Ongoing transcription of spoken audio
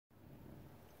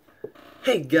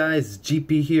Hey guys,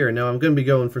 GP here. Now I'm going to be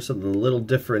going for something a little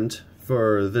different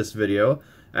for this video.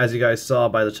 As you guys saw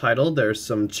by the title, there's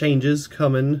some changes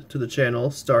coming to the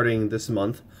channel starting this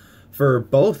month for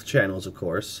both channels, of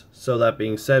course. So that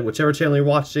being said, whichever channel you're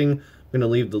watching, I'm going to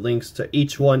leave the links to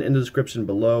each one in the description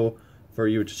below for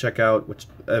you to check out, which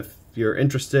if you're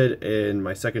interested in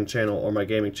my second channel or my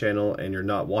gaming channel and you're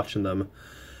not watching them.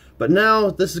 But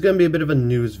now, this is going to be a bit of a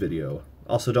news video.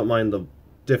 Also, don't mind the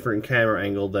different camera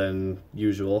angle than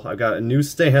usual. I've got a new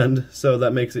stand, so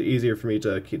that makes it easier for me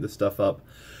to keep the stuff up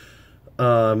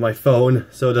my phone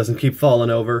so it doesn't keep falling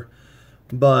over.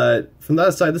 But from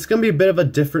that side, this is going to be a bit of a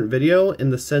different video in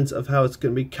the sense of how it's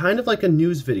going to be kind of like a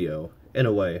news video in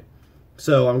a way.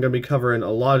 So I'm going to be covering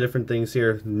a lot of different things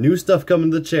here. New stuff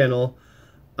coming to the channel,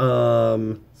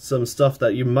 some stuff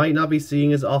that you might not be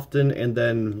seeing as often, and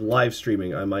then live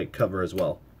streaming I might cover as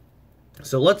well.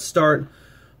 So let's start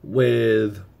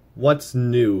with what's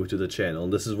new to the channel.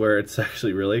 This is where it's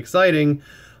actually really exciting.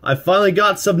 I finally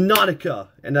got Subnautica,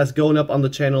 and that's going up on the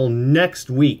channel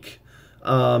next week.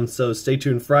 So stay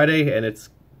tuned Friday, and it's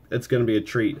going to be a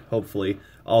treat. Hopefully,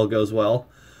 all goes well.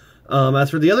 As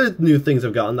for the other new things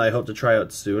I've gotten that I hope to try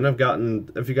out soon, I've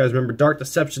gotten, if you guys remember, Dark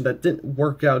Deception. That didn't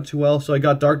work out too well, so I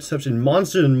got Dark Deception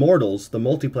Monsters and Mortals, the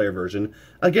multiplayer version.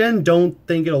 Again, don't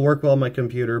think it'll work well on my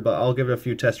computer, but I'll give it a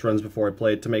few test runs before I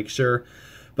play it to make sure.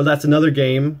 But that's another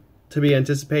game to be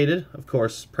anticipated. Of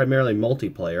course, primarily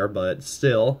multiplayer, but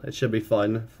still, it should be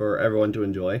fun for everyone to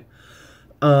enjoy.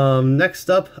 Next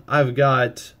up, I've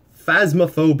got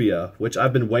Phasmophobia, which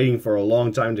I've been waiting for a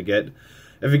long time to get.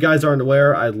 If you guys aren't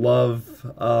aware, I love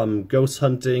ghost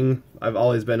hunting. I've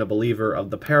always been a believer of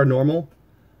the paranormal,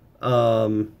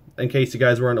 in case you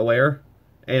guys weren't aware.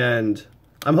 And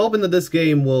I'm hoping that this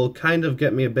game will kind of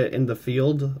get me a bit in the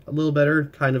field a little better,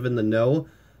 kind of in the know.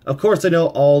 Of course, I know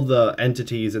all the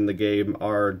entities in the game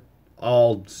are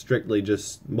all strictly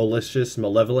just malicious,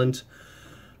 malevolent,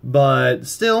 but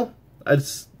still,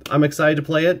 I'm excited to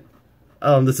play it.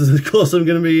 This is as close as I'm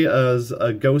going to be as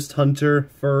a ghost hunter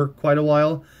for quite a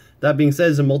while. That being said,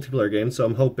 it's a multiplayer game, so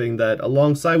I'm hoping that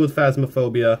alongside with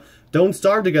Phasmophobia, Don't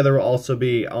Starve Together will also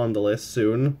be on the list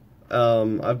soon.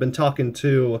 I've been talking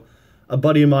to a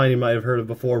buddy of mine you might have heard of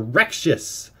before,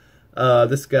 Rexios.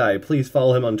 This guy, please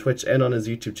follow him on Twitch and on his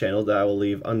YouTube channel that I will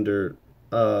leave under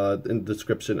in the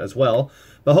description as well.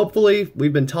 But hopefully,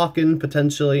 we've been talking,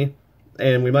 potentially,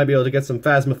 and we might be able to get some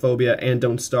Phasmophobia and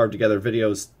Don't Starve Together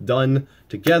videos done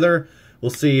together.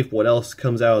 We'll see what else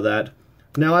comes out of that.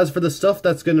 Now, as for the stuff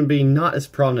that's going to be not as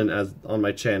prominent as on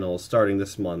my channel starting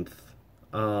this month,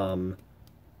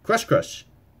 Crush.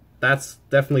 That's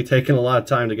definitely taken a lot of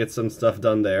time to get some stuff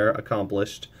done there,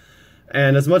 accomplished.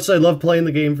 And as much as I love playing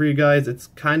the game for you guys, it's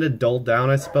kind of dulled down,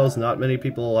 I suppose. Not many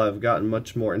people have gotten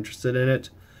much more interested in it.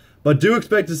 But do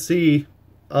expect to see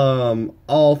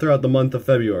all throughout the month of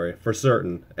February, for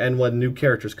certain, and when new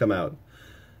characters come out.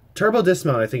 Turbo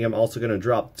Dismount, I think I'm also going to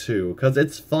drop too, because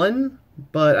it's fun,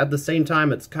 but at the same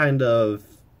time, it's kind of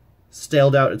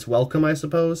staled out its welcome, I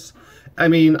suppose. I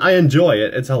mean, I enjoy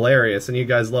it, it's hilarious, and you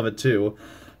guys love it too.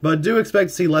 But do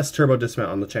expect to see less Turbo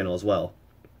Dismount on the channel as well.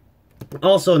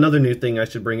 Also, another new thing I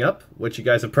should bring up, which you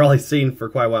guys have probably seen for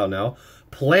quite a while now,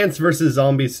 Plants vs.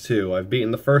 Zombies 2. I've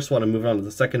beaten the first one and moving on to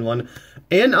the second one,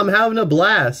 and I'm having a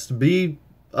blast. Be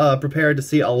prepared to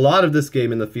see a lot of this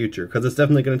game in the future, because it's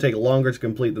definitely going to take longer to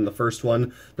complete than the first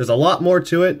one. There's a lot more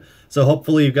to it, so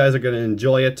hopefully you guys are going to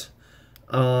enjoy it.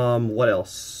 What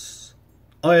else?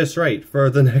 Oh, that's right. For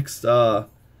the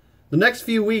next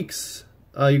few weeks,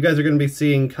 you guys are going to be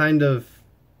seeing kind of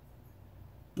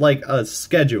like a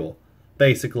schedule,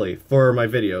 basically, for my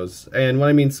videos. And when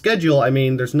I mean schedule, I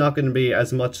mean there's not going to be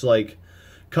as much, like,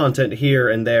 content here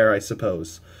and there, I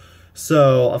suppose.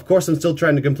 So, of course, I'm still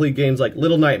trying to complete games like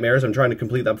Little Nightmares. I'm trying to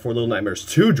complete that before Little Nightmares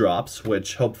 2 drops,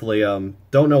 which hopefully,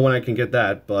 don't know when I can get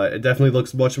that, but it definitely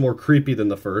looks much more creepy than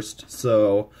the first,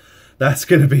 so that's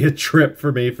going to be a trip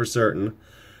for me for certain.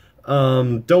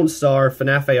 Don't Starve,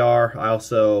 FNAF AR, I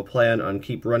also plan on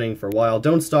keep running for a while.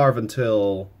 Don't Starve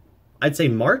until, I'd say,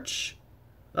 March?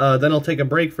 Then I'll take a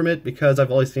break from it, because I've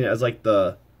always seen it as like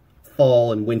the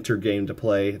fall and winter game to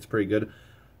play. It's pretty good.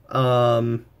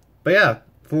 But yeah,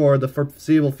 for the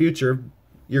foreseeable future,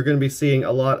 you're going to be seeing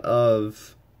a lot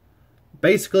of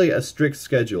basically a strict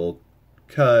schedule,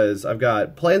 because I've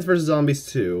got Plants vs. Zombies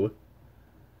 2,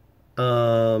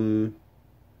 Bioshock,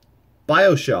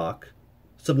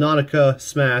 Subnautica,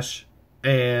 Smash,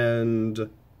 and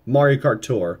Mario Kart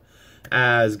Tour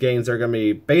as games that are going to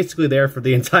be basically there for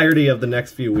the entirety of the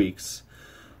next few weeks.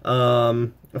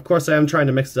 Of course, I am trying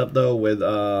to mix it up, though, with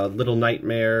Little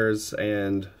Nightmares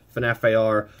and FNAF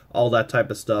AR, all that type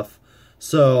of stuff.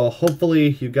 So hopefully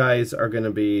you guys are going to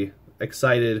be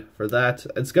excited for that.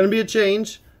 It's going to be a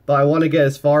change, but I want to get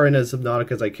as far in as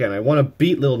Subnautica as I can. I want to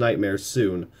beat Little Nightmares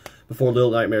soon, before Little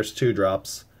Nightmares 2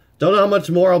 drops. Don't know how much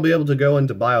more I'll be able to go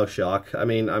into BioShock. I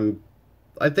mean,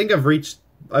 I think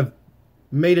I've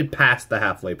made it past the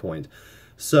halfway point.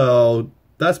 So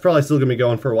that's probably still going to be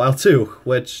going for a while too,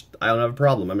 which I don't have a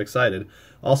problem. I'm excited.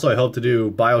 Also, I hope to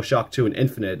do BioShock 2 and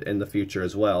Infinite in the future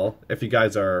as well, if you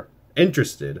guys are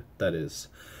interested, that is.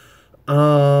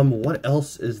 What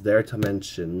else is there to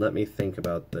mention? Let me think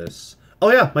about this.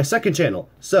 Oh yeah, my second channel.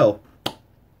 So,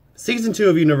 Season 2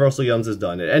 of Universal Yums is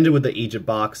done. It ended with the Egypt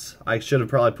box. I should have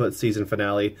probably put season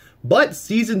finale. But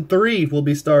Season 3 will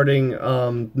be starting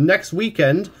next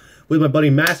weekend with my buddy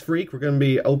Mass Freak. We're going to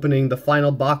be opening the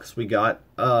final box we got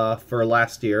for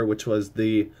last year, which was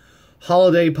the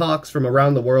holiday box from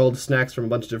around the world, snacks from a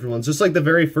bunch of different ones, just like the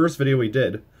very first video we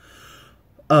did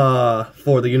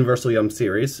for the Universal Yum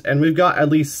series. And we've got at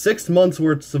least 6 months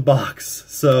worth of box,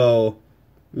 so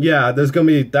yeah, that's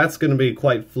gonna be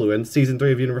quite fluent. Season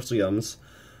 3 of Universal Yums.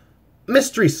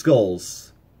 Mystery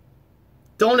Skulls.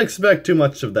 Don't expect too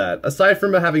much of that. Aside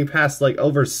from having passed like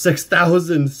over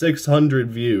 6,600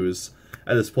 views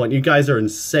at this point. You guys are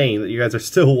insane that you guys are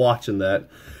still watching that.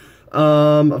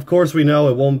 Of course we know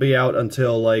it won't be out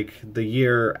until like the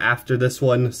year after this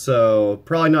one, so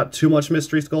probably not too much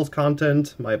Mystery Skulls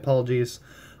content. My apologies.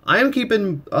 I am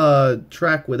keeping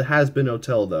track with Has Been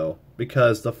Hotel though,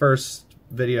 because the first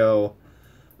video,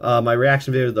 my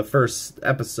reaction video to the first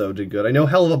episode did good. I know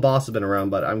Hell of a Boss has been around,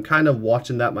 but I'm kind of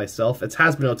watching that myself. It's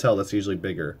Has Been Hotel that's usually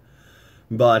bigger,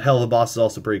 but Hell of a Boss is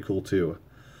also pretty cool too.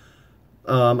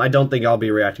 I don't think I'll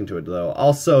be reacting to it though.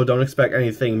 Also, don't expect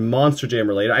anything Monster Jam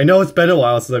related. I know it's been a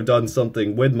while since I've done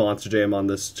something with Monster Jam on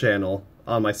this channel,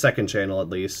 on my second channel at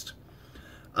least.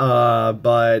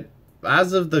 But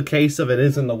as of the case of it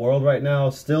is in the world right now,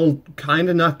 still kind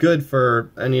of not good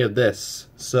for any of this.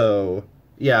 So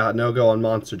yeah, no go on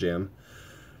Monster Jam.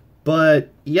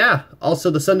 But yeah,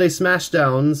 also the Sunday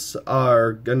Smashdowns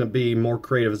are gonna be more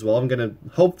creative as well.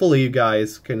 Hopefully you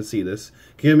guys can see this.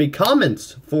 Give me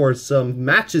comments for some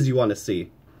matches you want to see.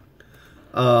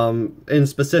 In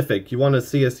specific, you want to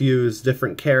see us use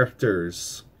different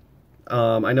characters.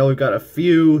 I know we've got a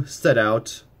few set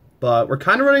out, but we're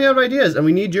kind of running out of ideas, and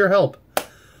we need your help.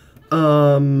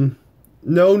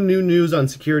 No new news on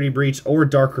Security Breach or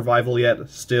Dark Revival yet.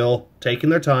 Still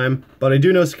taking their time, but I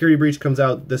do know Security Breach comes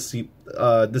out this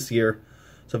year,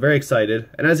 so very excited.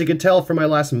 And as you can tell from my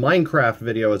last Minecraft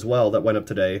video as well that went up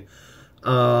today,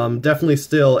 definitely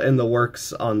still in the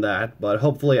works on that, but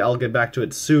hopefully I'll get back to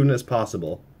it soon as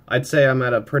possible. I'd say I'm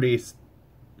at a pretty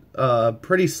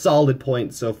solid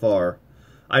point so far.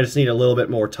 I just need a little bit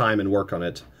more time and work on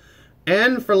it.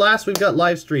 And for last, we've got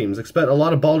live streams. Expect a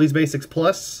lot of Baldi's Basics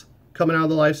Plus coming out of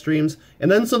the live streams, and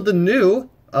then something new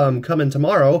coming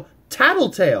tomorrow,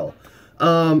 Tattletale.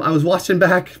 I was watching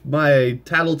back my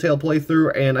Tattletale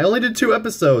playthrough, and I only did 2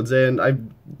 episodes, and I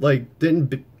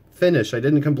didn't finish. I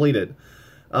didn't complete it.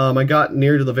 I got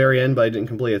near to the very end, but I didn't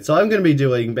complete it. So I'm going to be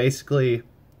doing, basically,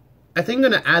 I think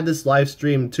I'm going to add this live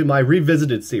stream to my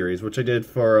Revisited series, which I did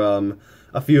for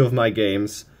a few of my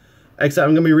games. Except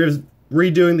I'm going to be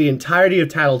redoing the entirety of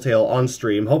Tattletale on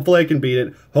stream. Hopefully I can beat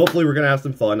it. Hopefully we're going to have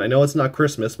some fun. I know it's not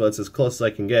Christmas, but it's as close as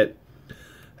I can get.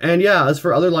 And yeah, as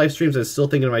for other live streams, I'm still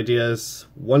thinking of ideas.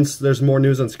 Once there's more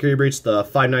news on Security Breach, the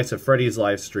Five Nights at Freddy's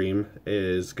live stream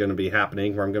is going to be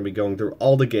happening, where I'm going to be going through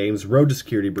all the games, Road to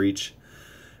Security Breach.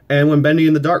 And when Bendy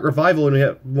and the Dark Revival, when we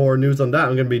have more news on that,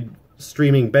 I'm going to be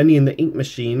streaming Bendy and the Ink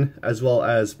Machine, as well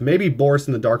as maybe Boris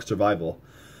and the Dark Survival.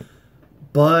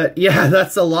 But yeah,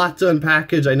 that's a lot to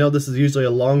unpackage. I know this is usually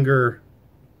a longer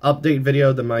update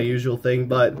video than my usual thing,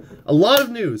 but a lot of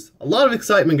news, a lot of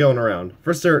excitement going around,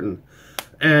 for certain.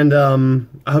 And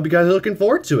I hope you guys are looking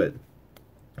forward to it.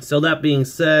 So that being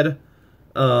said,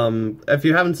 if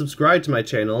you haven't subscribed to my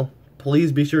channel,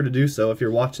 please be sure to do so. If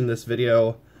you're watching this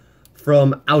video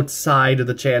from outside of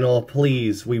the channel,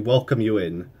 please, we welcome you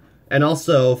in. And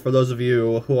also, for those of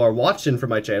you who are watching from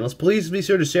my channels, please be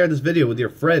sure to share this video with your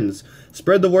friends.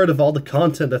 Spread the word of all the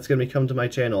content that's going to be coming to my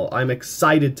channel. I'm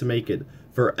excited to make it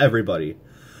for everybody.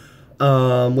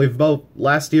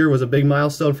 Last year was a big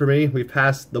milestone for me. We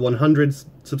passed the 100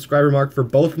 subscriber mark for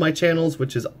both my channels,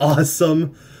 which is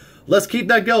awesome. Let's keep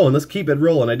that going. Let's keep it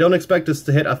rolling. I don't expect us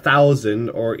to hit 1,000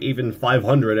 or even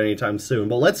 500 anytime soon,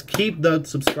 but let's keep the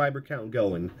subscriber count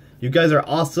going. You guys are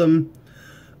awesome.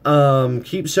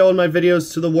 Keep showing my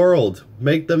videos to the world.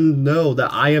 Make them know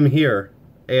that I am here,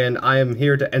 and I am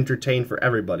here to entertain for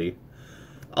everybody.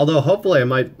 Although, hopefully, I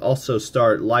might also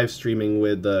start live streaming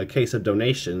with a case of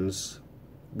donations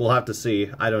we'll have to see.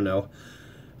 I don't know.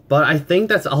 But I think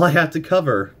that's all I have to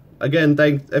cover. Again,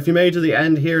 if you made it to the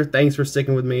end here, thanks for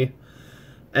sticking with me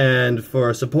and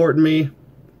for supporting me.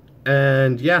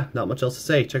 And yeah, not much else to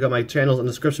say. Check out my channels in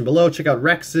the description below. Check out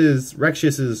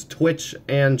Rexios' Twitch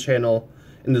and channel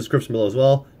in the description below as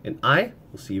well. And I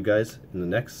will see you guys in the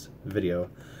next video.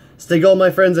 Stay gold,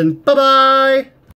 my friends, and bye-bye!